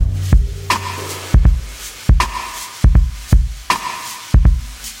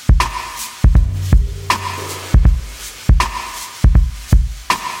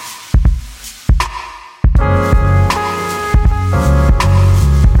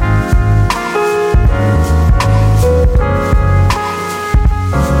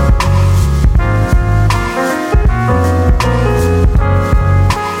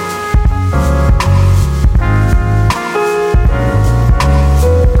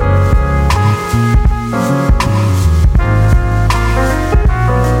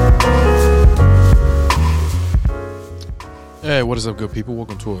what is up, good people?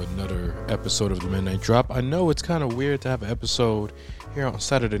 Welcome to another episode of the Midnight Drop. I know it's kind of weird to have an episode here on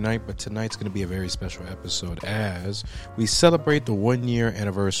Saturday night, but tonight's going to be a very special episode as we celebrate the 1 year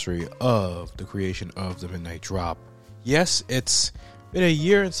anniversary of the creation of the Midnight Drop. Yes, it's been a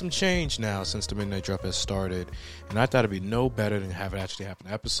year and some change now since the Midnight Drop has started, and I thought it'd be no better than have it actually have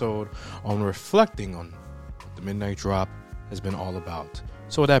an episode on reflecting on what the Midnight Drop has been all about.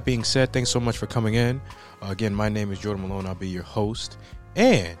 So with that being said, thanks so much for coming in. Again, my name is Jordan Malone. I'll be your host.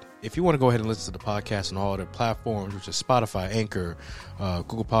 And if you want to go ahead and listen to the podcast on all other platforms, which is Spotify, Anchor,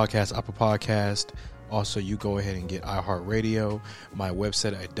 Google Podcasts, Apple Podcast. Also, you go ahead and get iHeartRadio, my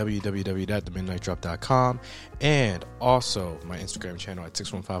website at www.themidnightdrop.com, and also my Instagram channel at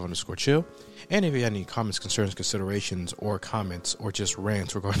 615_chill. And if you have any comments, concerns, considerations, or comments, or just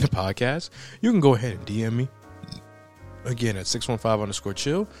rants regarding the podcast, you can go ahead and DM me. Again, at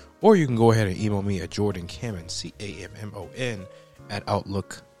 615_chill, or you can go ahead and email me at jordancammon, CAMMON, at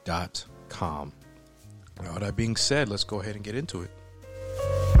outlook.com. Now, that being said, let's go ahead and get into it.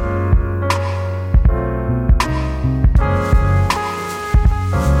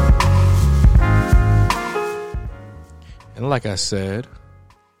 And like I said,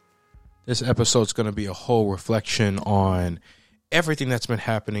 this episode's going to be a whole reflection on everything that's been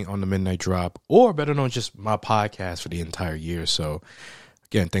happening on the Midnight Drop, or better known, just my podcast for the entire year. So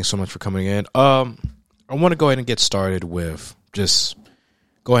again, thanks so much for coming in. I want to go ahead and get started with just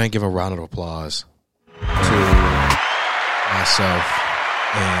go ahead and give a round of applause to myself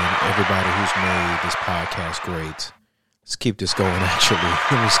and everybody who's made this podcast great. Let's keep this going, actually.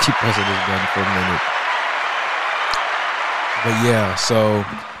 Let's keep pressing this button for a minute. But yeah, so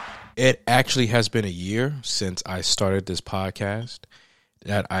it actually has been a year since I started this podcast,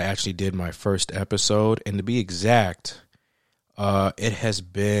 that I actually did my first episode. And to be exact, it has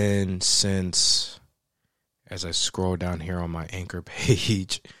been since, as I scroll down here on my Anchor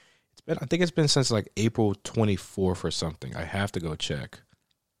page, I think it's been since like April 24th or something. I have to go check.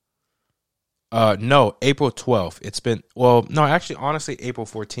 No, April 12th. Honestly, April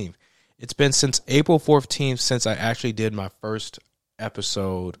 14th. It's been since April 14th since I actually did my first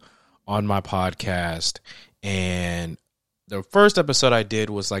episode on my podcast. And the first episode I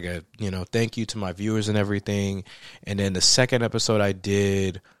did was like a, thank you to my viewers and everything. And then the second episode I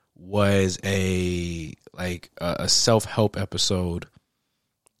did was a self-help episode.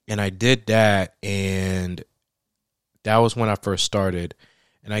 And I did that, and that was when I first started.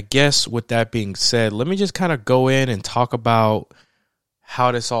 And I guess with that being said, let me just kind of go in and talk about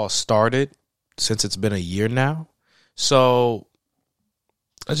how this all started since it's been a year now. So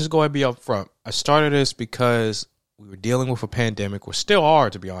let's just go ahead and be up front. I started this because we were dealing with a pandemic. We still are,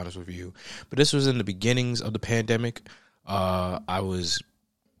 to be honest with you. But this was in the beginnings of the pandemic. I was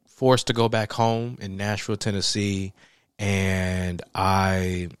forced to go back home in Nashville, Tennessee, and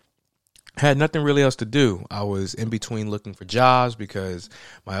I had nothing really else to do. I was in between looking for jobs because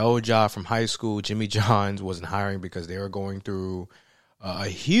my old job from high school, Jimmy John's, wasn't hiring because they were going through a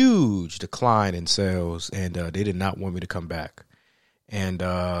huge decline in sales, and they did not want me to come back. And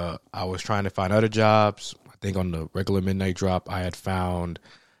I was trying to find other jobs. I think on the regular Midnight Drop, I had found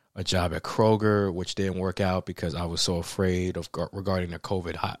a job at Kroger, which didn't work out because I was so afraid of regarding the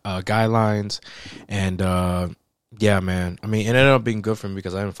COVID guidelines. And yeah, man, I mean, it ended up being good for me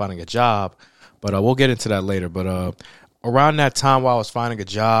because I ended up finding a job. But we'll get into that later. But around that time while I was finding a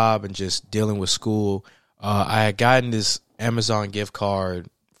job and just dealing with school, I had gotten this Amazon gift card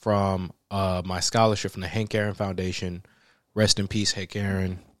from my scholarship from the Hank Aaron Foundation. Rest in peace, Hank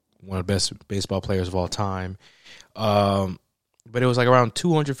Aaron, one of the best baseball players of all time. But it was like around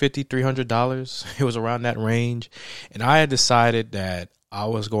 $250, $300. It was around that range. And I had decided that I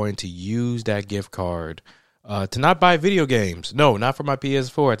was going to use that gift card to not buy video games. No, not for my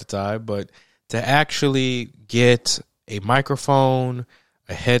PS4 at the time, but to actually get a microphone,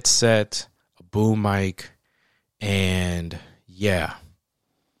 a headset, a boom mic, and yeah.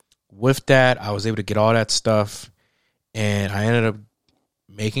 With that, I was able to get all that stuff, and I ended up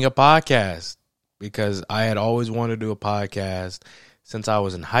making a podcast because I had always wanted to do a podcast since I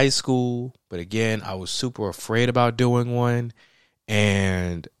was in high school. But again, I was super afraid about doing one,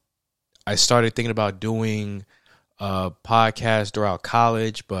 and I started thinking about doing a podcast throughout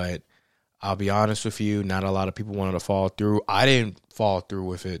college, but I'll be honest with you, not a lot of people wanted to follow through. I didn't follow through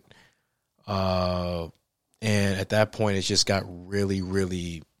with it. And at that point, it just got really,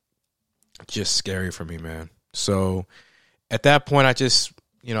 really just scary for me, man. So at that point, I just,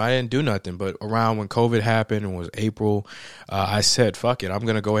 I didn't do nothing. But around when COVID happened, it was April, I said, fuck it. I'm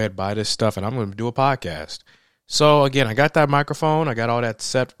going to go ahead and buy this stuff, and I'm going to do a podcast. So again, I got that microphone. I got all that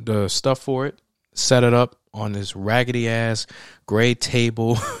the stuff for it, set it up. on this raggedy ass gray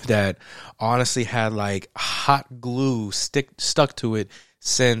table that honestly had like hot glue stuck to it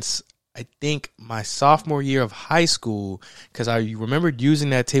since I think my sophomore year of high school, because I remembered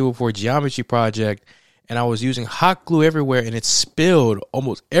using that table for a geometry project, and I was using hot glue everywhere, and it spilled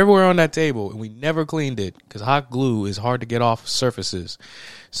almost everywhere on that table, and we never cleaned it because hot glue is hard to get off surfaces.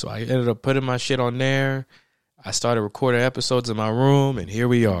 So I ended up putting my shit on there. I started recording episodes in my room, and here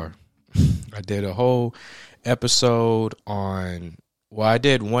we are. I did a whole episode on, well, I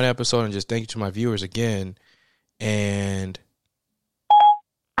did one episode and just thank you to my viewers again, and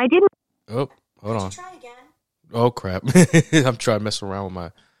I didn't. Oh, hold on. Try again. Oh crap! I'm trying messing around with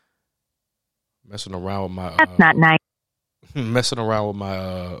my. That's not nice. Messing around with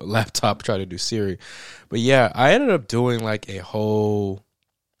my laptop trying to do Siri. But yeah, I ended up doing like a whole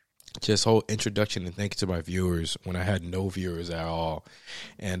introduction and thank you to my viewers when I had no viewers at all.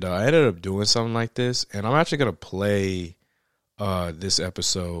 And I ended up doing something like this, and I'm actually going to play this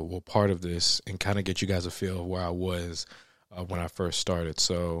episode, well, part of this, and kind of get you guys a feel of where I was when I first started.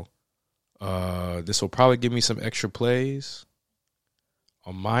 So this will probably give me some extra plays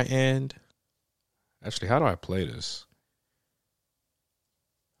on my end. Actually, how do I play this?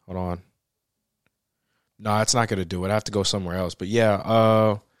 Hold on. No, it's not going to do it. I have to go somewhere else. But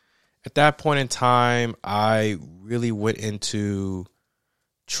yeah, at that point in time, I really went into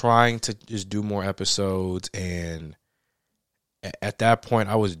trying to just do more episodes. And at that point,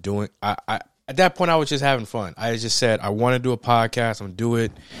 I was doing, at that point, I was just having fun. I just said, I want to do a podcast. I'm going to do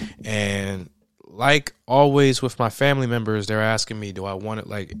it. And like always with my family members, they're asking me, do I want it?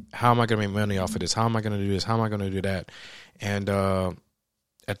 Like, how am I going to make money off of this? How am I going to do this? How am I going to do that? And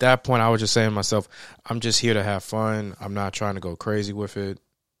at that point, I was just saying to myself, I'm just here to have fun. I'm not trying to go crazy with it.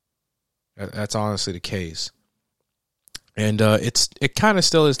 That's honestly the case. And it kind of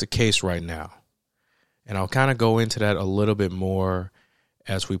still is the case right now. And I'll kind of go into that a little bit more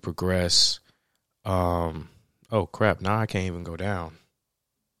as we progress. Oh, crap. Now I can't even go down.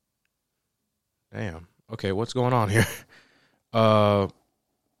 Damn. Okay, what's going on here? I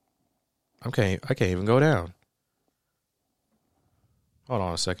can't even go down. Hold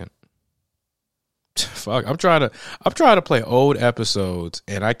on a second. Fuck, I'm trying to play old episodes,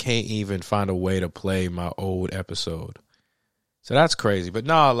 and I can't even find a way to play my old episode. So that's crazy. But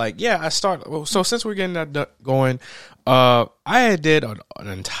no, like, yeah, so since we're getting that going, I did an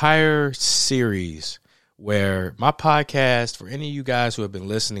entire series where my podcast, for any of you guys who have been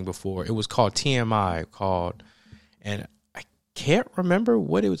listening before, it was called TMI, and I can't remember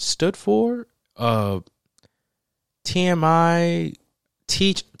what it stood for. TMI,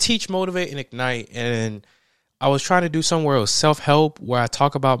 teach, motivate, and ignite. And I was trying to do somewhere else, self-help, where I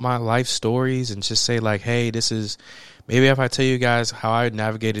talk about my life stories and just say like, hey, this is, maybe if I tell you guys how I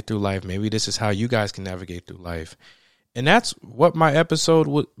navigated through life, maybe this is how you guys can navigate through life. And that's what my episodes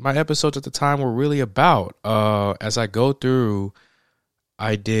at the time were really about. As I go through,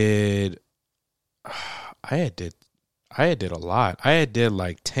 I did a lot. I did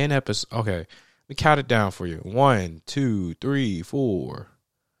like 10 episodes. Okay, let me count it down for you. 1, 2, 3, 4,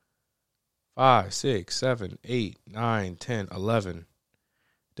 5, 6, 7, 8, 9, 10, 11.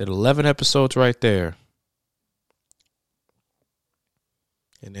 Did 11 episodes right there.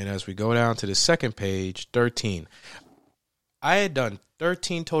 And then as we go down to the second page, 13. I had done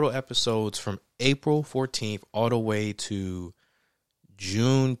 13 total episodes from April 14th all the way to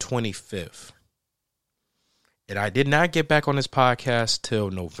June 25th. And I did not get back on this podcast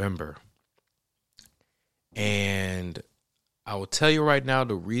till November. And I will tell you right now,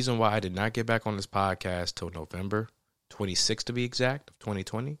 the reason why I did not get back on this podcast till November 26th, to be exact, of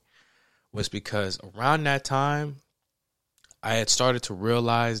 2020, was because around that time, I had started to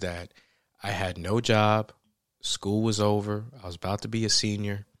realize that I had no job. School was over. I was about to be a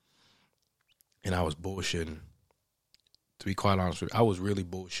senior, and I was bullshitting. To be quite honest with you, I was really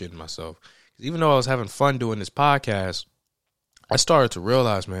bullshitting myself. Because even though I was having fun doing this podcast, I started to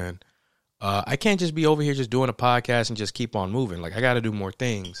realize, man, I can't just be over here just doing a podcast and just keep on moving. Like, I got to do more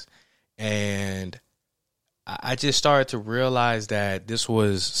things. And I just started to realize that this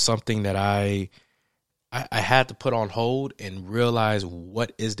was something that I had to put on hold and realize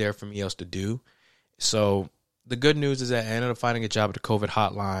what is there for me else to do. So the good news is that I ended up finding a job at the COVID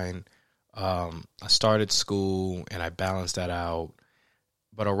hotline. I started school and I balanced that out.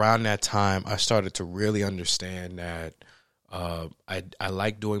 But around that time, I started to really understand that I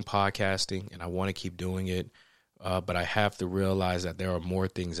like doing podcasting and I want to keep doing it. But I have to realize that there are more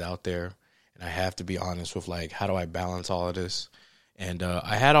things out there. And I have to be honest with, like, how do I balance all of this? And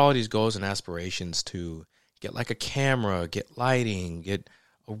I had all these goals and aspirations to get like a camera, get lighting, get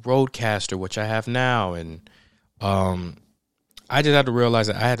Rodecaster, which I have now, and I just had to realize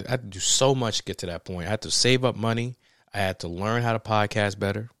that I had to do so much to get to that point. I had to save up money. I had to learn how to podcast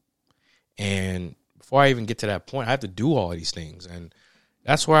better. And before I even get to that point, I have to do all of these things. And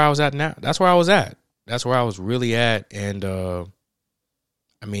that's where I was at now. That's where I was at. That's where I was really at. And, I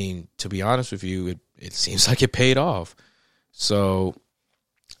mean, to be honest with you, it seems like it paid off. So,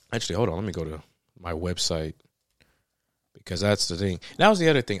 actually, hold on. Let me go to my website, because that's the thing. That was the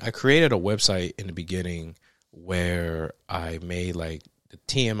other thing. I created a website in the beginning where I made like the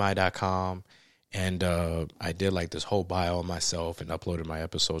TMI.com, and I did like this whole bio on myself and uploaded my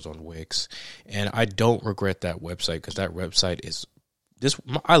episodes on Wix. And I don't regret that website, because that website is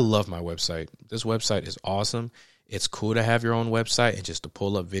I love my website. This website is awesome. It's cool to have your own website and just to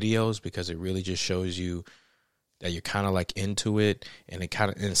pull up videos, because it really just shows you that you're kind of like into it, and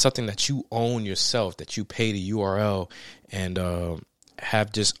it's something that you own yourself, that you pay the URL, and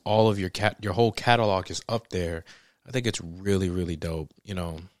have just all of your whole catalog is up there. I think it's really, really dope.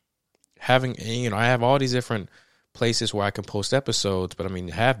 I have all these different places where I can post episodes, but I mean,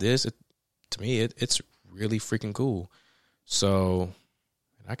 have this, to me, it's really freaking cool. So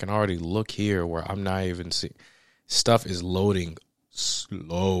I can already look here where I'm not even seeing. Stuff is loading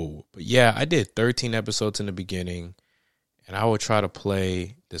slow. But yeah, I did 13 episodes in the beginning, and I will try to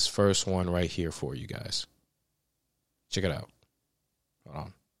play this first one right here for you guys. Check it out. Hold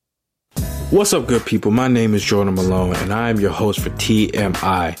on. What's up, good people? My name is Jordan Malone, and I am your host for TMI.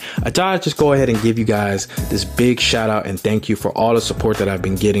 I thought I'd just go ahead and give you guys this big shout out and thank you for all the support that I've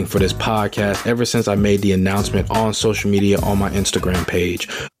been getting for this podcast ever since I made the announcement on social media on my Instagram page.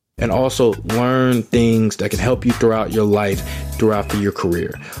 And also learn things that can help you throughout your life, throughout your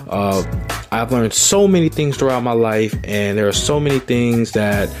career. I've learned so many things throughout my life, and there are so many things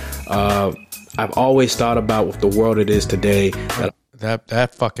that I've always thought about with the world it is today.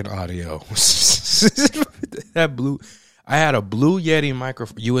 That fucking audio. I had a Blue Yeti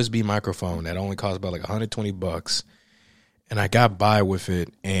USB microphone that only cost about like $120, and I got by with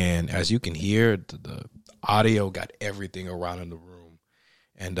it. And as you can hear, the audio got everything around in the room.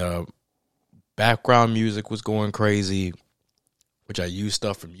 And background music was going crazy, which I used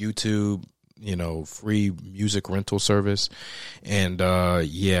stuff from YouTube, free music rental service. And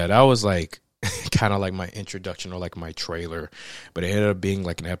yeah, that was like kind of like my introduction or like my trailer, but it ended up being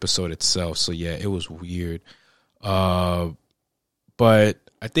like an episode itself. So yeah, it was weird. But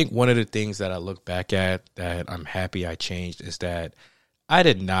I think one of the things that I look back at that I'm happy I changed is that I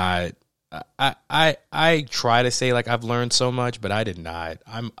did not. I try to say like I've learned so much, but I did not.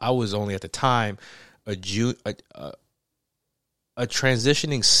 I was only at the time a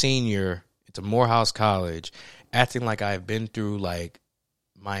transitioning senior into Morehouse College, acting like I've been through like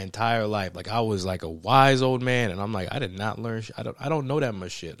my entire life. Like I was like a wise old man, and I'm like, I did not learn. I don't know that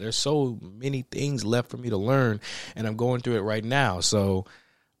much shit. There's so many things left for me to learn, and I'm going through it right now. So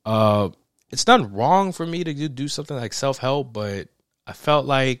it's not wrong for me to do something like self-help, but I felt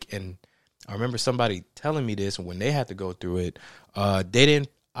like, and I remember somebody telling me this when they had to go through it. I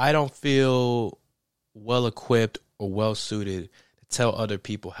don't feel well equipped or well suited to tell other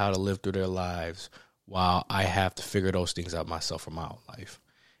people how to live through their lives while I have to figure those things out myself for my own life.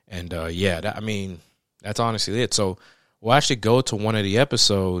 And yeah, that's honestly it. So we'll actually go to one of the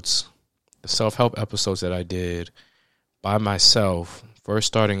episodes, the self-help episodes that I did by myself, first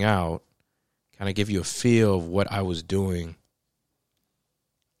starting out, kind of give you a feel of what I was doing.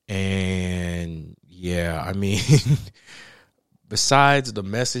 And yeah, I mean, besides the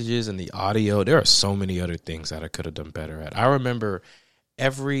messages and the audio, there are so many other things that I could have done better at. I remember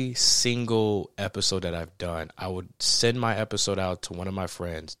every single episode that I've done, I would send my episode out to one of my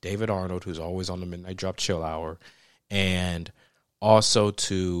friends, David Arnold, who's always on the Midnight Drop Chill Hour, and also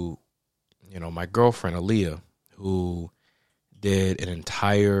to, my girlfriend, Aaliyah, who did an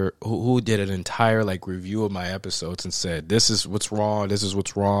entire like review of my episodes and said, this is what's wrong,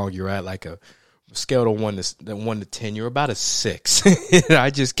 you're at like a scale of 1 to 10, you're about a 6. And I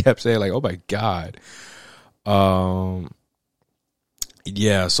just kept saying like, oh my God.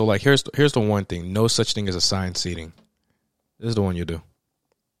 Yeah, so like here's the one thing, no such thing as assigned seating. This is the one you do.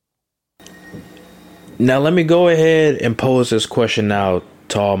 Now let me go ahead and pose this question out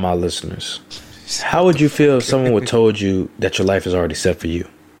to all my listeners. How would you feel if someone would told you that your life is already set for you?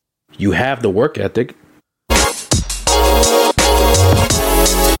 You have the work ethic,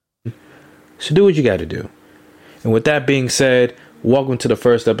 so do what you got to do. And with that being said, welcome to the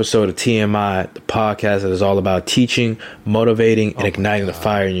first episode of TMI, the podcast that is all about teaching, motivating, and igniting the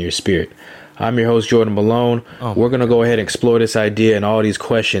fire in your spirit. I'm your host, Jordan Malone. We're going to go ahead and explore this idea and all these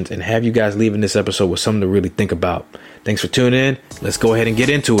questions and have you guys leaving this episode with something to really think about. Thanks for tuning in. Let's go ahead and get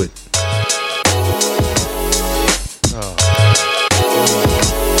into it.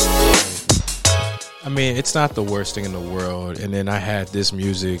 I mean, it's not the worst thing in the world. And then I had this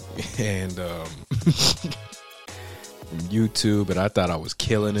music and from YouTube, and I thought I was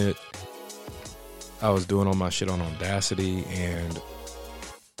killing it. I was doing all my shit on Audacity, and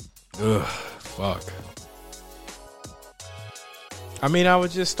fuck. I mean, I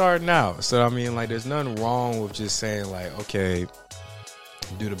was just starting out, so I mean, like, there's nothing wrong with just saying, like, okay,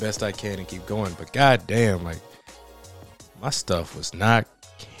 do the best I can and keep going. But goddamn, like, my stuff was not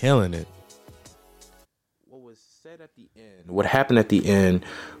killing it. What was said at the end, what happened at the end,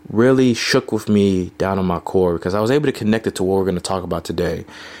 really shook with me down on my core, because I was able to connect it to what we're going to talk about today.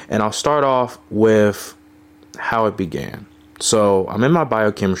 And I'll start off with how it began. So I'm in my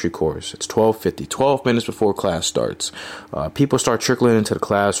biochemistry course. It's 12:50, 12 minutes before class starts. People start trickling into the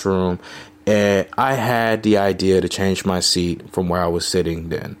classroom, and I had the idea to change my seat from where I was sitting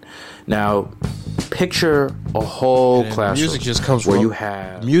then. Now, picture a whole classroom music just comes where you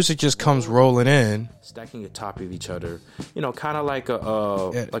have music just comes rolling in, stacking on top of each other. You know, kind of like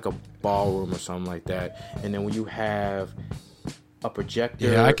a ballroom or something like that. And then when you have a projector,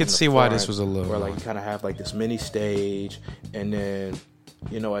 yeah, I can see why this was a little, where like you kind of have like this mini stage, and then,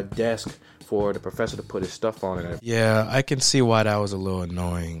 you know, a desk for the professor to put his stuff on it. Yeah, I can see why that was a little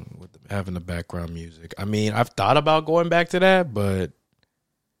annoying with having the background music. I mean, I've thought about going back to that, but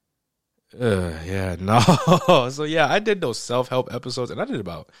yeah, no. So yeah, I did those self-help episodes, and I did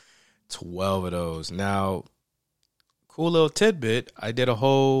about 12 of those. Now, cool little tidbit, I did a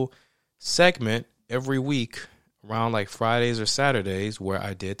whole segment every week around like Fridays or Saturdays where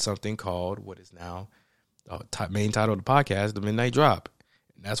I did something called what is now the main title of the podcast, The Midnight Drop.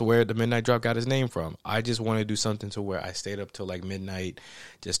 And that's where The Midnight Drop got its name from. I just wanted to do something to where I stayed up till like midnight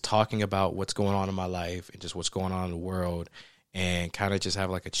just talking about what's going on in my life and just what's going on in the world, and kind of just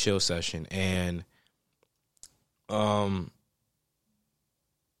have like a chill session. And I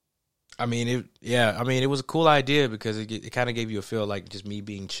mean, it was a cool idea because it kind of gave you a feel like just me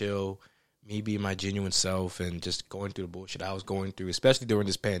being chill, me being my genuine self, and just going through the bullshit I was going through, especially during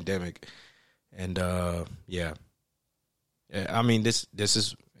this pandemic. And yeah, I mean, this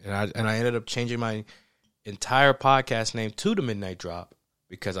is, and I ended up changing my entire podcast name to The Midnight Drop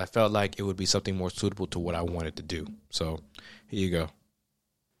because I felt like it would be something more suitable to what I wanted to do. So here you go.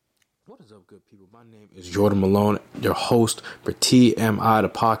 What is up, good people? My name is Jordan Malone, your host for TMI, the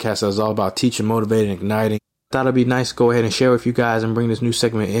podcast that is all about teaching, motivating, igniting. Thought it'd be nice to go ahead and share with you guys and bring this new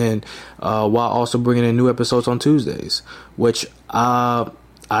segment in, while also bringing in new episodes on Tuesdays, which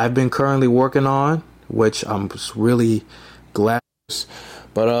I've been currently working on, which I'm just really glad.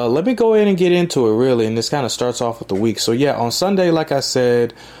 But let me go ahead and get into it, really, and this kind of starts off with the week. So yeah, on Sunday, like I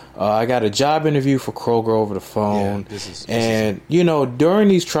said, I got a job interview for Kroger over the phone. You know, during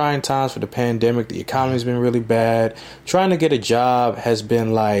these trying times for the pandemic, the economy's been really bad. Trying to get a job has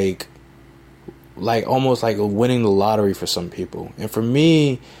been like almost like winning the lottery for some people. And for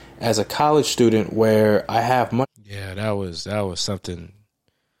me, as a college student where I have money. Yeah, that was something.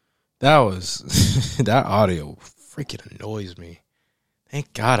 That audio freaking annoys me.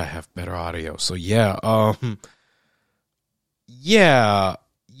 Thank God I have better audio. So yeah, I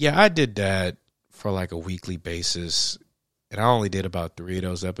did that for like a weekly basis, and I only did about 3 of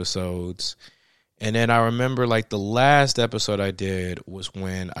those episodes. And then I remember like the last episode I did was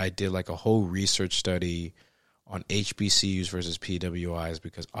when I did like a whole research study on HBCUs versus PWIs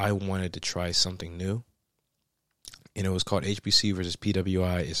because I wanted to try something new. And it was called HBCU versus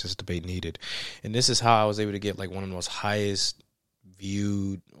PWI. Is this debate needed? And this is how I was able to get like one of the most highest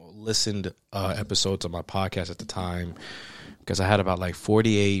viewed, listened episodes of my podcast at the time, because I had about like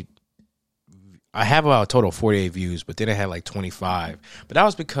 48. I have about a total of 48 views, but then I had like 25. But that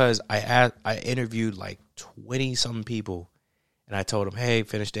was because I interviewed like 20 something people, and I told them, "Hey,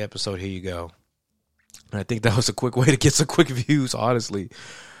 finish the episode. Here you go." And I think that was a quick way to get some quick views, honestly.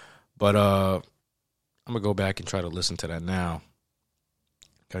 But I'm gonna go back and try to listen to that now.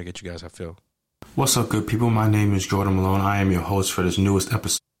 Gotta get you guys how I feel. What's up, good people? My name is Jordan Malone. I am your host for this newest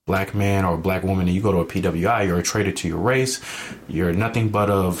episode. Black man or black woman, and you go to a PWI, you're a traitor to your race. You're nothing but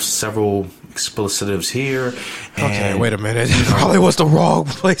of several explicitives here. Okay, wait a minute. It probably was the wrong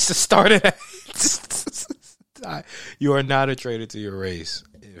place to start it at. You are not a traitor to your race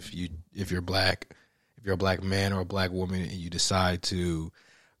if you're black. If you're a black man or a black woman and you decide to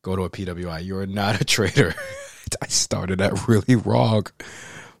go to a PWI, you're not a traitor. I started that really wrong.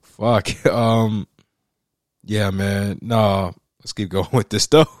 Fuck. Yeah, man. No. Let's keep going with this,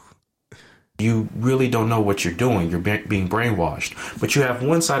 though. you really don't know what you're doing. You're being brainwashed. But you have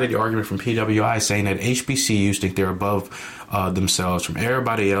one side of the argument from PWI saying that HBCUs think they're above themselves from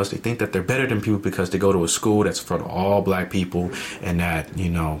everybody else. They think that they're better than people because they go to a school that's for all black people, and that, you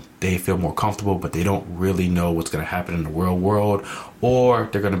know, they feel more comfortable, but they don't really know what's going to happen in the real world, or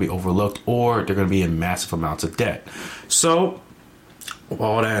they're going to be overlooked, or they're going to be in massive amounts of debt. So with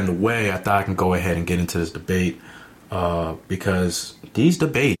all that in the way, I thought I can go ahead and get into this debate because these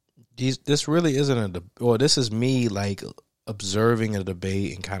debates, this really isn't a debate. Well, this is me like observing a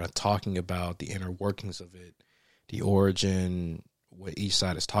debate and kind of talking about the inner workings of it, the origin, what each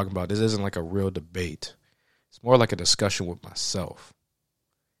side is talking about. This isn't like a real debate. It's more like a discussion with myself.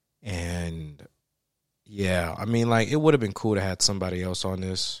 And yeah, I mean, like, it would have been cool to have somebody else on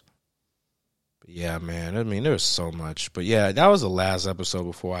this. But yeah, man, I mean, there's so much. But yeah, that was the last episode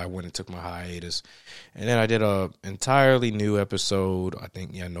before I went and took my hiatus. And then I did a entirely new episode, I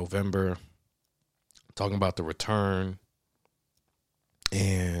think, November, talking about the return.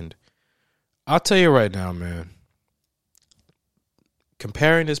 And I'll tell you right now, man,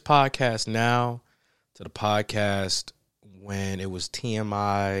 comparing this podcast now to the podcast when it was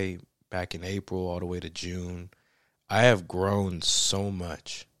TMI back in April all the way to June, I have grown so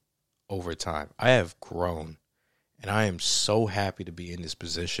much over time. I have grown, and I am so happy to be in this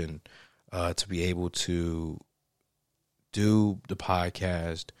position, to be able to do the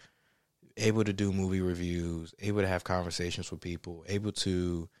podcast, able to do movie reviews, able to have conversations with people, able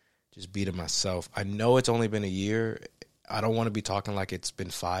to just be to myself. I know it's only been a year. I don't want to be talking like it's been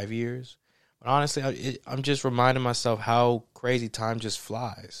 5 years. But honestly, I'm just reminding myself how crazy time just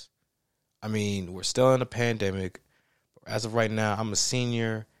flies. I mean, we're still in a pandemic. As of right now, I'm a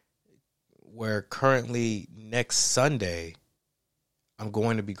senior, where currently next Sunday, I'm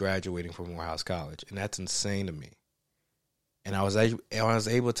going to be graduating from Morehouse College. And that's insane to me. And I was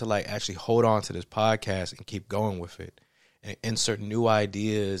able to like actually hold on to this podcast and keep going with it and insert new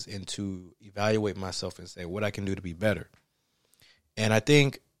ideas and to evaluate myself and say what I can do to be better. And I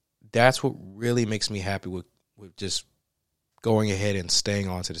think that's what really makes me happy with just going ahead and staying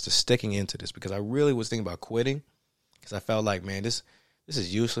on to this, just sticking into this, because I really was thinking about quitting because I felt like, man, this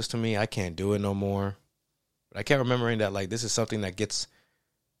is useless to me. I can't do it no more. But I kept remembering that, like, this is something that gets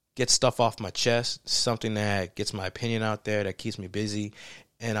stuff off my chest, something that gets my opinion out there, that keeps me busy,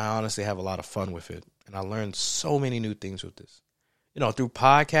 and I honestly have a lot of fun with it. And I learned so many new things with this. You know, through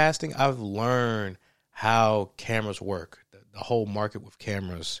podcasting, I've learned how cameras work, the whole market with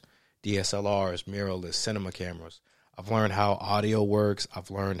cameras, DSLRs, mirrorless, cinema cameras. I've learned how audio works.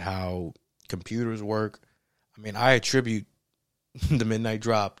 I've learned how computers work. I mean, I attribute the Midnight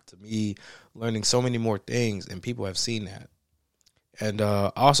Drop to me learning so many more things, and people have seen that. And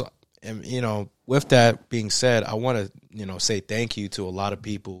also, and, you know, with that being said, I want to, you know, say thank you to a lot of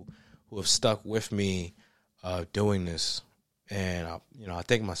people who have stuck with me doing this. And, you know, I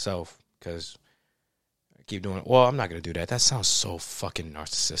thank myself because I keep doing it. Well, I'm not going to do that. That sounds so fucking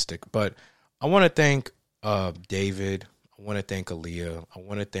narcissistic. But I want to thank David. I want to thank Aaliyah. I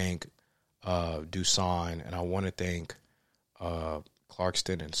want to thank Dusan. And I want to thank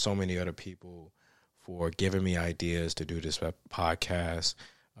Clarkston and so many other people for giving me ideas to do this podcast,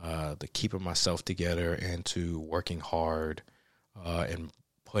 to keeping myself together and to working hard and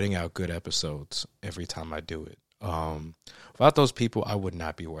putting out good episodes every time I do it. Without those people, I would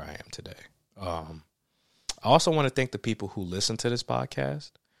not be where I am today. I also want to thank the people who listen to this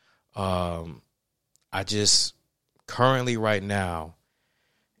podcast. I just currently right now,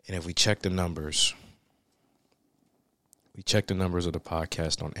 and if we check the numbers of the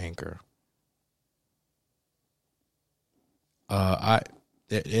podcast on Anchor.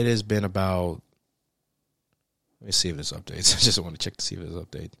 It has been about, let me see if there's updates. I just want to check to see if there's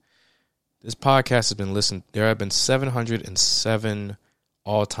updates. This podcast has been listened. There have been 707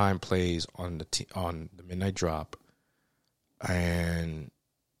 all-time plays on the Midnight Drop, and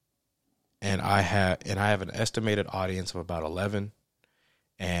I have an estimated audience of about 11.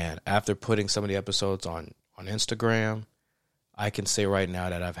 And after putting some of the episodes on Instagram, I can say right now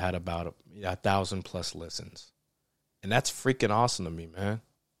that I've had about 1,000 plus listens. And that's freaking awesome to me, man.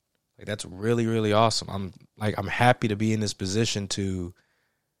 Like, that's really, really awesome. I'm happy to be in this position to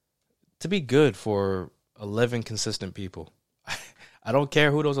be good for 11 consistent people. I don't care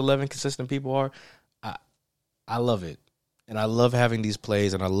who those 11 consistent people are. I love it. And I love having these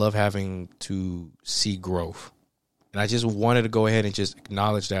plays, and I love having to see growth. And I just wanted to go ahead and just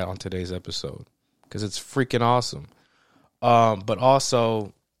acknowledge that on today's episode because it's freaking awesome. But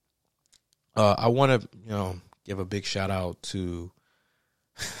also, I want to, give a big shout out to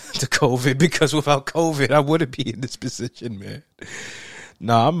COVID, because without COVID, I wouldn't be in this position, man.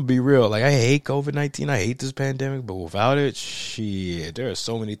 Nah, I'm gonna be real. Like, I hate COVID-19. I hate this pandemic, but without it, shit, there are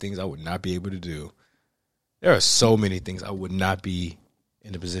so many things I would not be able to do. There are so many things I would not be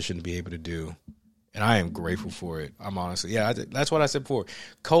in a position to be able to do. And I am grateful for it. I'm honestly, that's what I said before.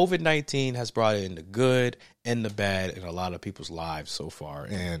 COVID-19 has brought in the good and the bad in a lot of people's lives so far.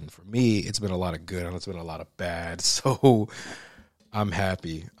 And for me, it's been a lot of good and it's been a lot of bad. So I'm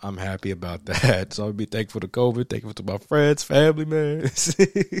happy. I'm happy about that. So I'll be thankful to COVID, thankful to my friends, family, man.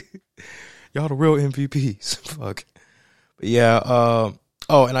 Y'all the real MVPs. Fuck. But yeah.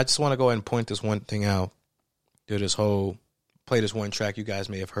 And I just want to go ahead and point this one thing out. Play this one track you guys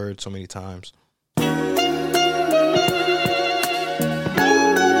may have heard so many times.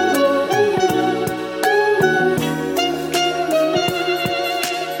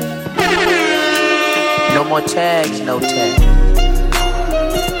 No more tags, no tags.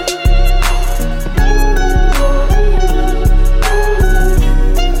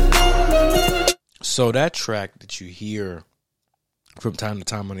 So that track that you hear from time to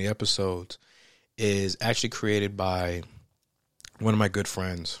time on the episodes is actually created by one of my good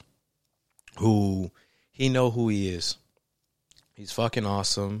friends who he know who he is. He's fucking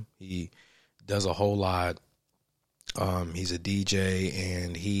awesome. He does a whole lot. He's a DJ,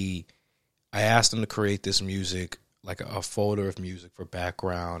 and I asked him to create this music, like a folder of music for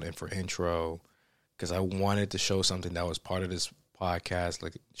background and for intro, because I wanted to show something that was part of this podcast,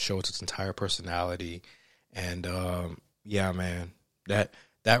 like show its entire personality. And yeah, man, that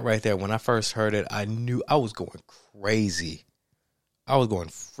right there, when I first heard it, I knew I was going crazy. I was going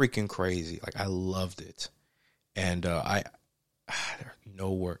freaking crazy. Like, I loved it. And there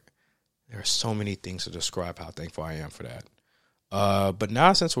are so many things to describe how thankful I am for that. But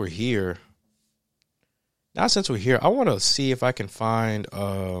now since we're here, I want to see if I can find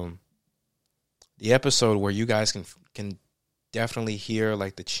the episode where you guys can definitely hear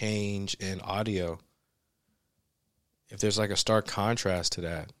like the change in audio. If there's like a stark contrast to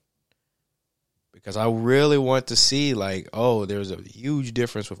that. Because I really want to see like, oh, there's a huge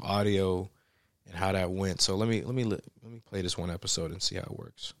difference with audio and how that went. So let me play this one episode and see how it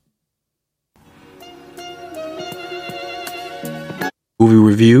works. Movie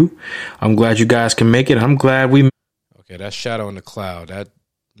review. I'm glad you guys can make it. I'm glad Okay, that's Shadow in the Cloud. That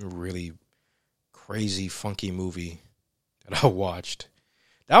really crazy, funky movie that I watched.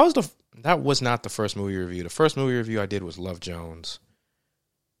 That was not the first movie review. The first movie review I did was Love Jones.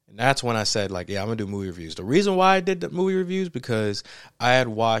 And that's when I said, like, yeah, I'm going to do movie reviews. The reason why I did the movie reviews, because I had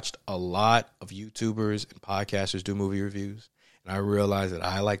watched a lot of YouTubers and podcasters do movie reviews. And I realized that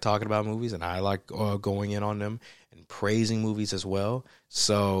I like talking about movies and I like going in on them and praising movies as well.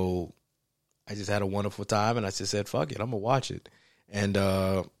 So I just had a wonderful time and I just said, fuck it, I'm going to watch it. And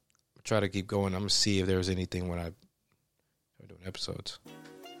try to keep going. I'm going to see if there's anything when I'm doing episodes.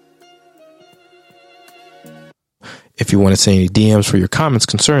 If you want to send any DMs for your comments,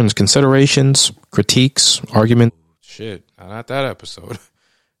 concerns, considerations, critiques, arguments. Shit, not that episode.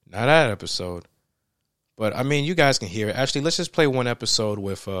 Not that episode. But, I mean, you guys can hear it. Actually, let's just play one episode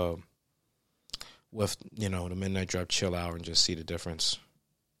with the Midnight Drop Chill Hour and just see the difference.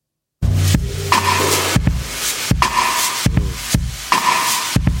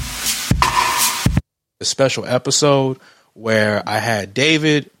 A special episode where I had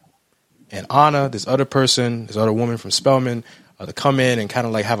David and Anna, this other woman from Spelman, to come in and kind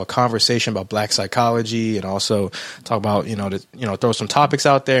of like have a conversation about black psychology and also talk about, throw some topics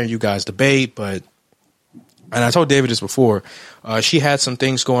out there and you guys debate. And I told David this before, she had some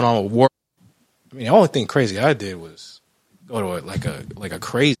things going on with work. I mean, the only thing crazy I did was go to like a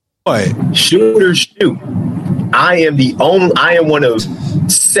crazy. What? Shoot or shoot. I am one of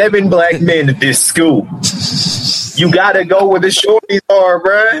 7 black men at this school. You gotta go where the shorties are,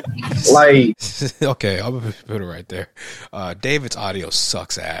 bruh. Like, okay, I'm gonna put it right there. David's audio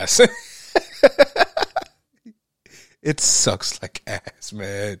sucks ass. It sucks like ass,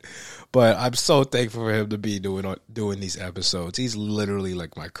 man. But I'm so thankful for him to be doing these episodes. He's literally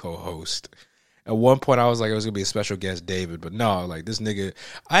like my co-host. At one point, I was like, it was gonna be a special guest, David, but no, like this nigga.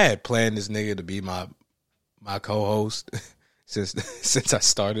 I had planned this nigga to be my co-host since I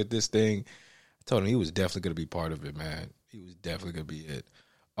started this thing. I told him he was definitely going to be part of it, man. He was definitely going to be it.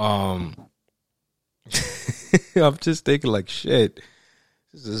 I'm just thinking like, shit,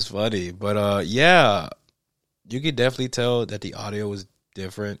 this is funny. But, yeah, you could definitely tell that the audio was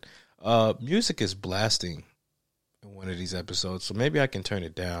different. Music is blasting in one of these episodes, so maybe I can turn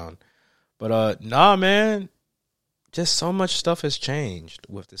it down. But, nah, man, just so much stuff has changed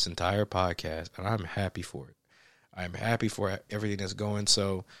with this entire podcast, and I'm happy for it. I'm happy for everything that's going.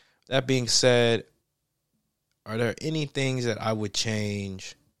 So, that being said, Are there any things that I would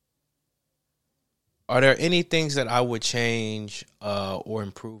change? Are there any things that I would change or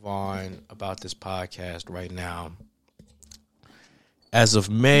improve on about this podcast right now? As of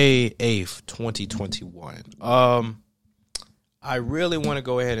May 8th, 2021, I really want to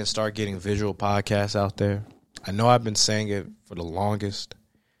go ahead and start getting visual podcasts out there. I know I've been saying it for the longest,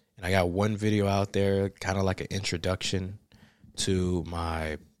 and I got one video out there, kind of like an introduction to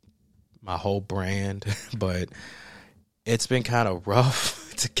my whole brand, but it's been kind of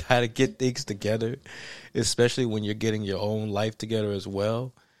rough to kind of get things together, especially when you're getting your own life together as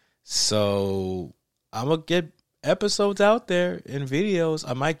well. So I'm going to get episodes out there and videos.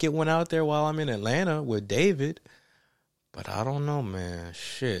 I might get one out there while I'm in Atlanta with David, but I don't know, man.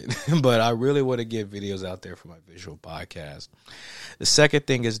 Shit. But I really want to get videos out there for my visual podcast. The second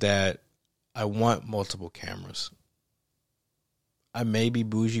thing is that I want multiple cameras. I may be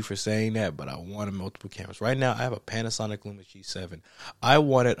bougie for saying that, but I wanted multiple cameras. Right now, I have a Panasonic Lumix G7. I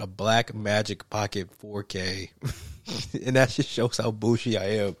wanted a Blackmagic Pocket 4K, and that just shows how bougie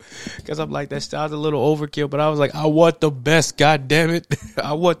I am. Because I'm like, that sounds a little overkill, but I was like, I want the best, God damn it.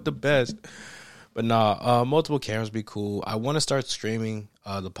 I want the best. But nah, multiple cameras be cool. I want to start streaming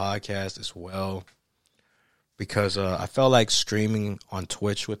the podcast as well, because I felt like streaming on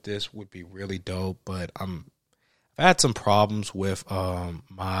Twitch with this would be really dope, but I've had some problems with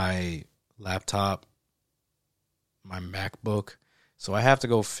my laptop, my MacBook, so I have to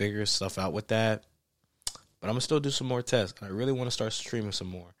go figure stuff out with that. But I'm going to still do some more tests. I really want to start streaming some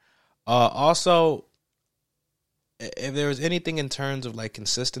more. Also, if there's anything in terms of like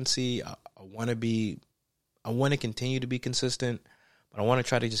consistency, I want to continue to be consistent, but I want to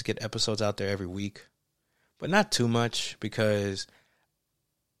try to just get episodes out there every week, but not too much, because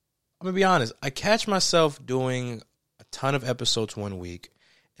I'm going to be honest, I catch myself doing a ton of episodes one week,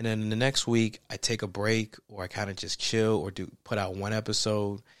 and then the next week I take a break, or I kind of just chill, or put out one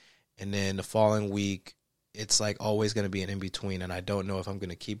episode, and then the following week it's like always going to be an in-between, and I don't know if I'm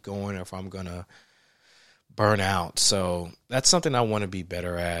going to keep going or if I'm going to burn out. So that's something I want to be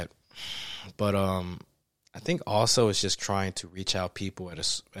better at. But I think also it's just trying to reach out people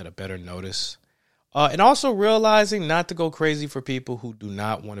at a better notice. And also realizing not to go crazy for people who do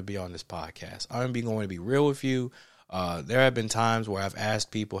not want to be on this podcast. I'm going to be real with you. There have been times where I've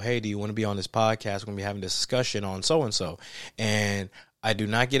asked people, hey, do you want to be on this podcast? We're going to be having this discussion on so-and-so. And I do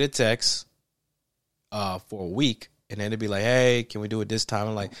not get a text for a week. And then it'd be like, hey, can we do it this time?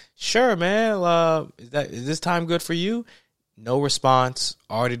 I'm like, sure, man. Is this time good for you? No response.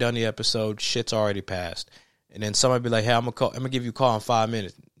 Already done the episode. Shit's already passed. And then somebody be like, hey, I'm gonna give you a call in 5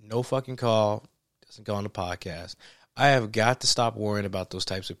 minutes. No fucking call. Doesn't go on the podcast. I have got to stop worrying about those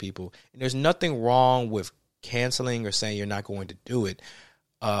types of people. And there's nothing wrong with canceling or saying you're not going to do it.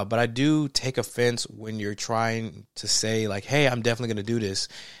 But I do take offense when you're trying to say like, hey, I'm definitely going to do this.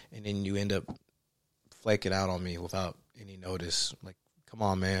 And then you end up flaking out on me without any notice. Like, come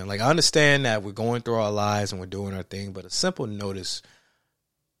on, man. Like, I understand that we're going through our lives and we're doing our thing, but a simple notice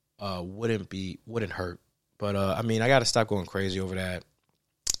wouldn't hurt. But I mean, I got to stop going crazy over that.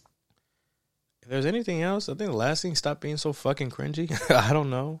 If there's anything else, I think the last thing, stop being so fucking cringy. I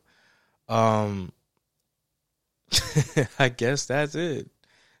don't know. I guess that's it.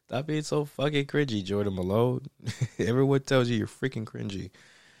 Stop being so fucking cringy, Jordan Malone. Everyone tells you you're freaking cringy.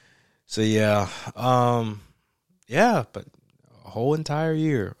 So yeah, but a whole entire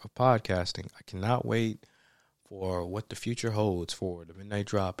year of podcasting. I cannot wait for what the future holds for the Midnight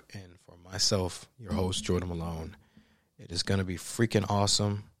Drop and for myself, your host, Jordan Malone. It is going to be freaking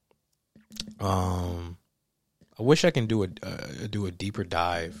awesome. I wish I can do a deeper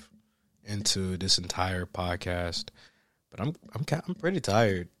dive into this entire podcast, but I'm pretty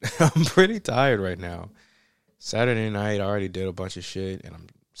tired. I'm pretty tired right now. Saturday night, I already did a bunch of shit, and I'm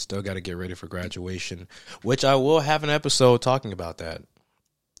still got to get ready for graduation, which I will have an episode talking about that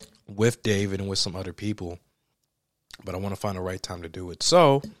with David and with some other people, but I want to find the right time to do it.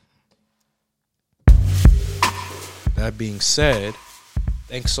 So, that being said,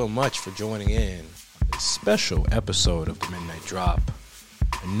 thanks so much for joining in on this special episode of the Midnight Drop.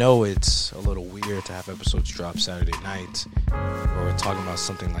 I know it's a little weird to have episodes drop Saturday night or talking about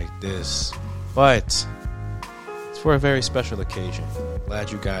something like this, but it's for a very special occasion.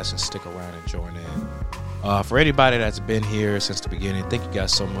 Glad you guys can stick around and join in. For anybody that's been here since the beginning, thank you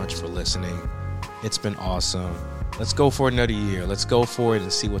guys so much for listening. It's been awesome. Let's go for another year. Let's go for it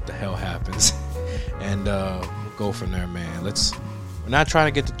and see what the hell happens. And we'll go from there, man. We're not trying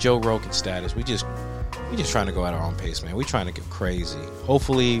to get the Joe Rogan status. We just trying to go at our own pace, man. We trying to get crazy.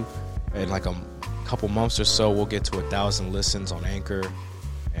 Hopefully, in like a couple months or so, we'll get to 1,000 listens on Anchor,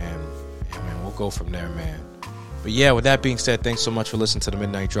 and man, we'll go from there, man. But yeah, with that being said, thanks so much for listening to the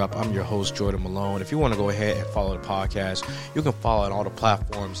Midnight Drop. I'm your host, Jordan Malone. If you want to go ahead and follow the podcast, you can follow on all the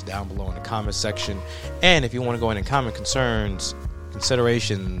platforms down below in the comment section. And if you want to go in and comment concerns,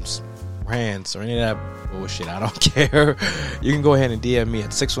 considerations, rants, or any of that bullshit, I don't care. You can go ahead and DM me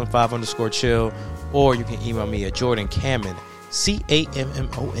at 615_chill, or you can email me at jordancammon,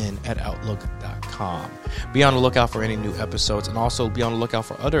 CAMMON @outlook.com. Be on the lookout for any new episodes, and also be on the lookout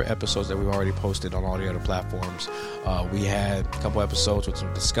for other episodes that we've already posted on all the other platforms. We had a couple episodes with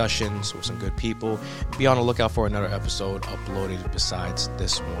some discussions with some good people. Be on the lookout for another episode uploaded besides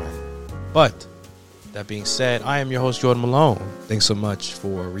this one. But that being said, I am your host, Jordan Malone. Thanks so much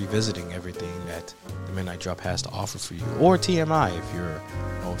for revisiting everything that the Midnight Drop has to offer for you, or TMI if you're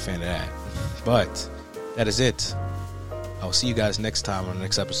no fan of that. But that is it. I'll see you guys next time on the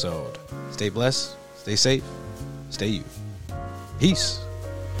next episode. Stay blessed, stay safe, stay you. Peace.